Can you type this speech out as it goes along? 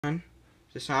Is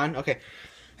this on? Okay.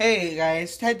 Hey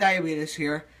guys, Ted Diabetes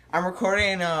here. I'm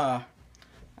recording, I'm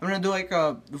gonna do like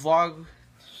a vlog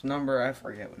number, I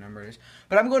forget what number it is.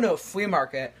 But I'm going to a flea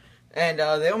market, and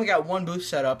they only got one booth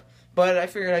set up. But I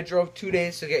figured I drove 2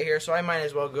 days to get here, so I might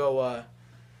as well go,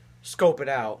 scope it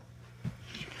out.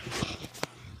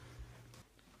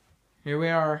 Here we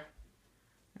are.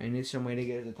 I need some way to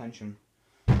get his attention.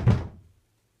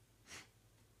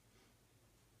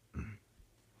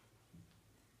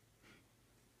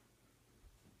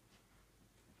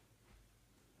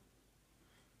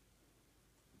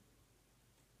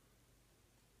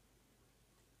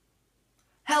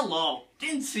 Hello,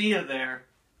 didn't see you there.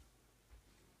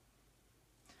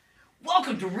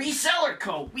 Welcome to Reseller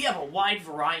Co. We have a wide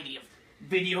variety of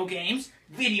video games,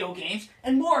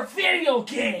 and more video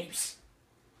games.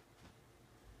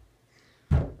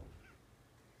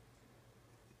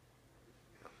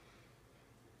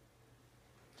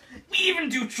 We even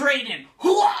do trade-in.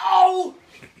 Whoa!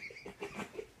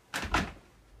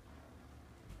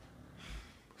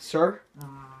 Sir?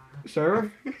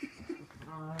 Sir?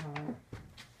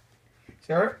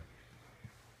 Sir?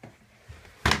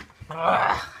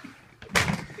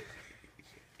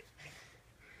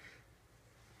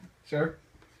 Sir?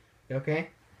 You okay?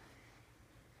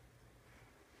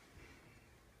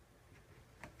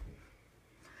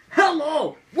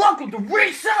 Hello! Welcome to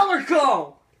Reseller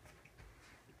Co!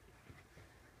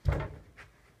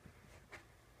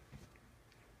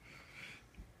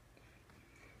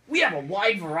 We have a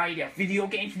wide variety of video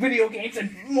games,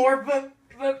 and more.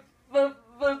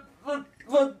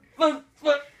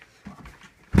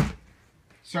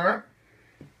 Sir?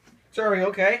 Sir, are you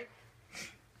okay?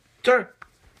 Sir?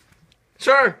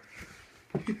 Sir?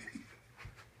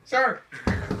 Sir?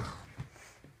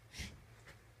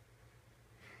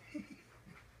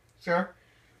 Sir?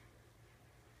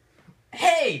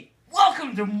 Hey!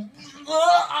 Welcome to...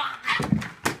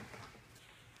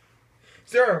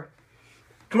 Sir?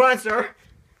 Come on, sir.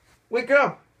 Wake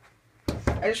up.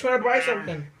 I just want to buy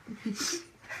something.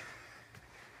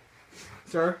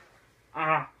 Sir?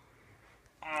 I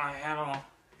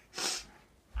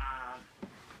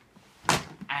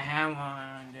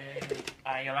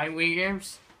have you like Wii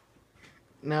games?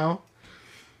 No.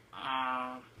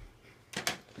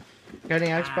 Got any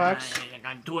Xbox? I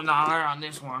got $2 on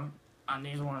this one. On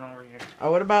this one over here.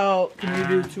 What about, can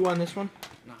you do 2 on this one?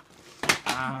 No.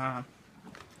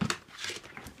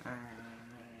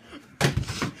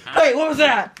 Hey, what was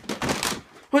that?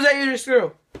 What was that you just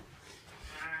threw?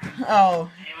 Oh.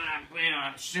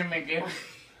 Should make it.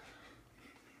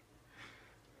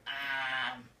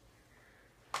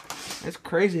 It's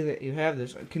crazy that you have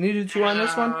this. Can you do 2 on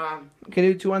this one? Can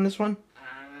you do 2 on this one?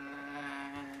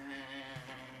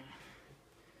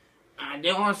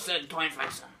 They only said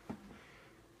 25 cents.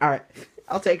 Alright,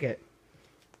 I'll take it.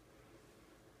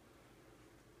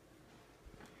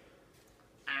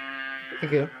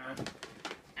 Thank you.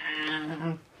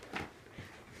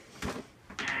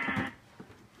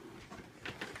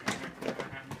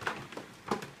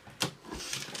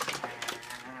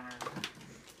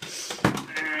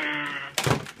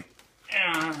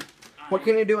 What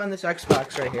can you do on this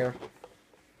Xbox right here?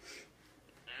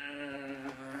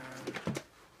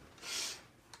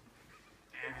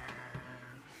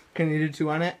 Can you do 2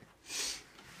 on it?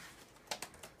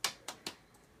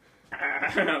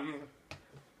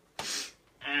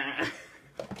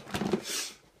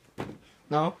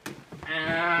 No?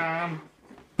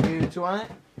 Can you do 2 on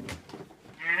it?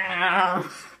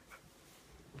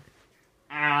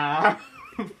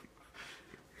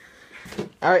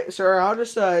 Alright, sir, I'll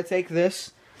just take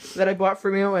this that I bought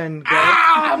from you and go.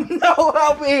 No,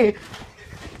 help me!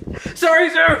 Sorry,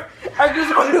 sir! I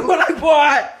just wanted what I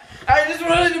bought! I just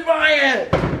wanted to buy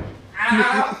it!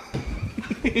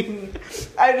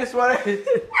 I just wanted...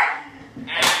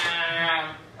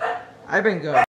 I've been good.